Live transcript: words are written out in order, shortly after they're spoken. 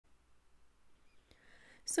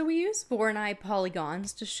So we use Voronoi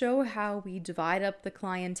polygons to show how we divide up the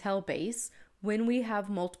clientele base when we have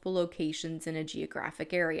multiple locations in a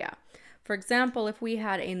geographic area. For example, if we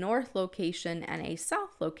had a north location and a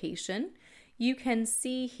south location, you can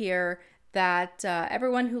see here that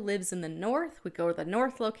everyone who lives in the north would go to the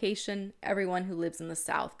north location, everyone who lives in the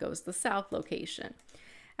south goes to the south location.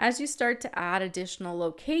 As you start to add additional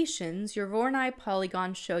locations, your Voronoi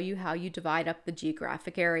polygons show you how you divide up the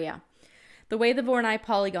geographic area. The way the Voronoi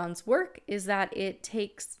polygons work is that it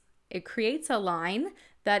creates a line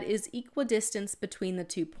that is equidistant between the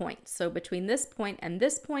 2 points. So between this point and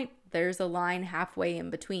this point, there's a line halfway in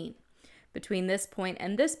between. Between this point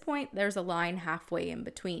and this point, there's a line halfway in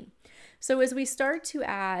between. So as we start to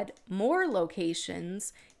add more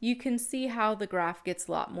locations, you can see how the graph gets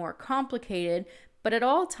a lot more complicated, but at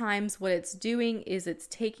all times what it's doing is it's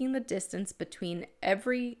taking the distance between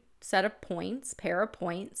every set of points, pair of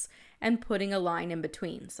points, and putting a line in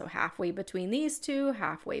between. So halfway between these two,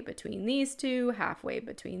 halfway between these two, halfway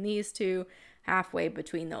between these two, halfway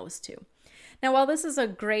between those two. Now, while this is a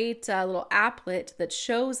great little applet that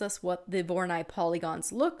shows us what the Voronoi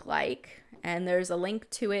polygons look like, and there's a link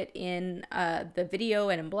to it in the video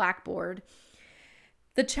and in Blackboard,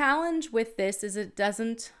 the challenge with this is it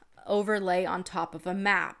doesn't overlay on top of a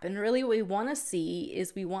map. And really what we want to see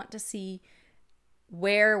is we want to see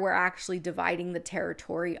where we're actually dividing the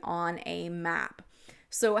territory on a map.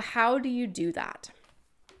 So how do you do that?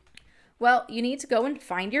 Well, you need to go and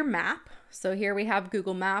find your map. So here we have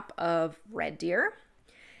Google Map of Red Deer.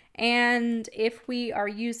 And if we are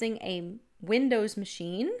using a Windows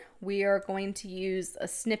machine, we are going to use a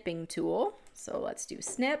snipping tool. So let's do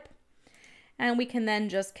snip. And we can then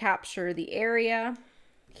just capture the area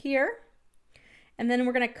here. And then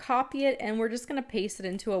we're going to copy it and we're just going to paste it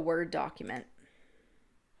into a Word document.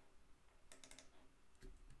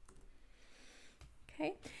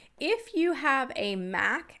 Okay. If you have a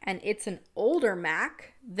Mac and it's an older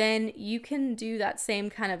Mac, then you can do that same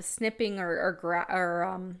kind of snipping or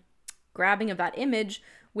grabbing of that image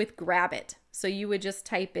with grab it. So you would just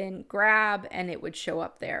type in grab and it would show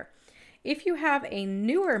up there. If you have a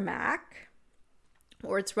newer Mac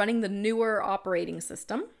or it's running the newer operating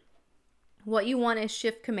system, what you want is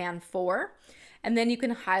Shift Command 4, and then you can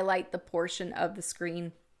highlight the portion of the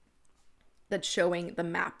screen that's showing the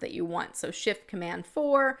map that you want. So Shift Command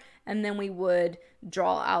 4, and then we would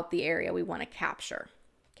draw out the area we want to capture.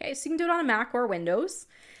 Okay, so you can do it on a Mac or Windows.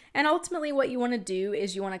 And ultimately what you want to do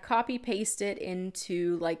is you want to copy paste it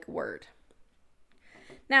into like Word.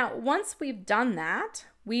 Now, once we've done that,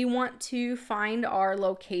 we want to find our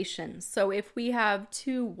locations. So if we have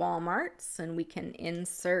 2 Walmarts, and we can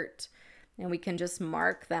insert and we can just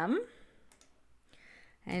mark them.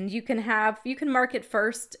 And you can mark it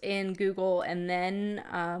first in Google and then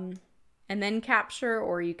capture,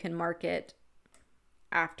 or you can mark it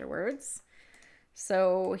afterwards.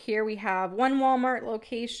 So here we have 1 Walmart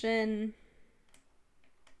location.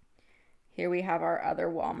 Here we have our other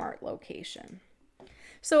Walmart location.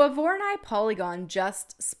 So a Voronoi polygon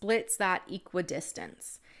just splits that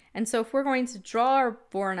equidistance. And so if we're going to draw our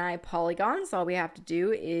Voronoi polygons, all we have to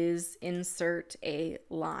do is insert a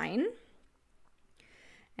line.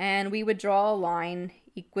 And we would draw a line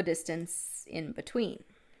equidistance in between.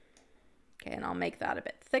 Okay, and I'll make that a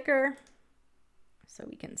bit thicker so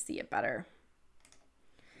we can see it better.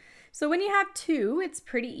 So when you have 2, it's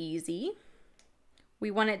pretty easy. We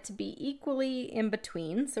want it to be equally in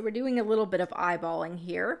between. So we're doing a little bit of eyeballing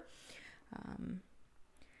here.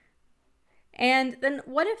 And then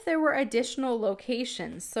what if there were additional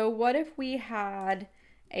locations? So what if we had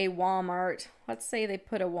a Walmart, let's say they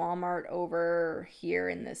put a Walmart over here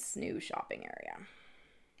in this new shopping area.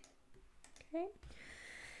 Okay.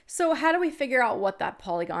 So how do we figure out what that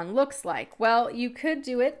polygon looks like? Well, you could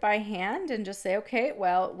do it by hand and just say, okay,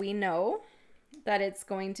 well, we know that it's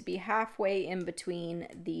going to be halfway in between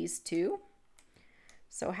these 2.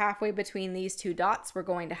 So halfway between these 2 dots, we're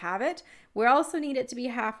going to have it. We also need it to be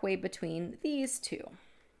halfway between these 2.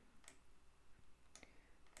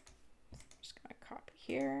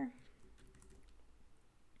 Here.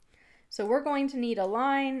 So we're going to need a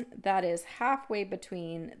line that is halfway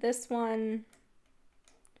between this one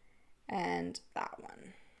and that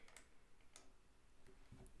one.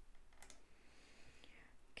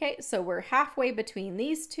 Okay, so we're halfway between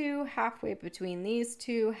these 2, halfway between these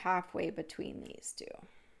 2, halfway between these 2.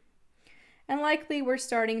 And likely we're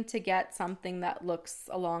starting to get something that looks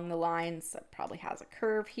along the lines that probably has a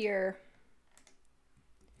curve here.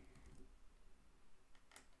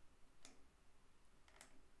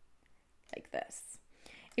 Like this.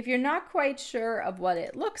 If you're not quite sure of what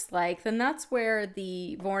it looks like, then that's where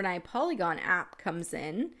the Voronoi Polygon app comes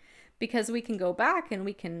in, because we can go back and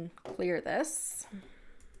we can clear this.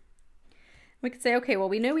 We could say, okay, well,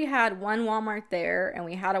 we knew we had one Walmart there and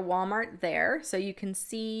we had a Walmart there. So you can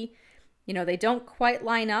see, you know, they don't quite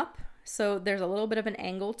line up. So there's a little bit of an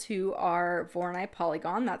angle to our Voronoi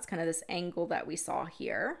polygon. That's kind of this angle that we saw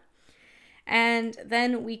here. And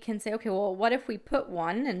then we can say, okay, well, what if we put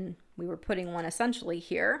one, and we were putting one essentially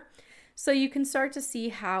here. So you can start to see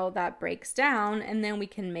how that breaks down, and then we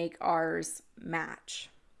can make ours match.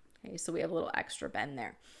 Okay, so we have a little extra bend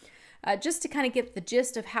there. Just to kind of get the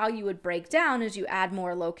gist of how you would break down as you add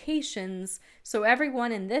more locations. So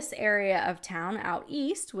everyone in this area of town out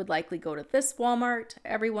east would likely go to this Walmart.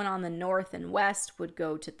 Everyone on the north and west would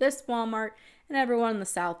go to this Walmart, and everyone on the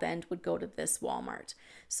south end would go to this Walmart.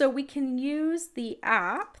 So we can use the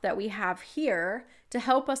app that we have here to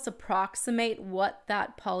help us approximate what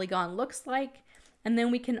that polygon looks like, and then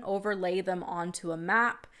we can overlay them onto a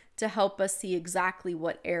map to help us see exactly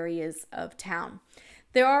what areas of town.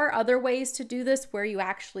 There are other ways to do this where you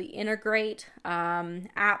actually integrate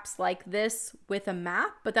apps like this with a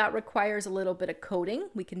map, but that requires a little bit of coding.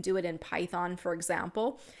 We can do it in Python, for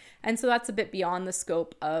example. And so that's a bit beyond the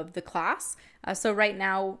scope of the class. So right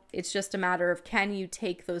now, it's just a matter of, can you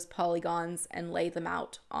take those polygons and lay them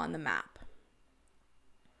out on the map?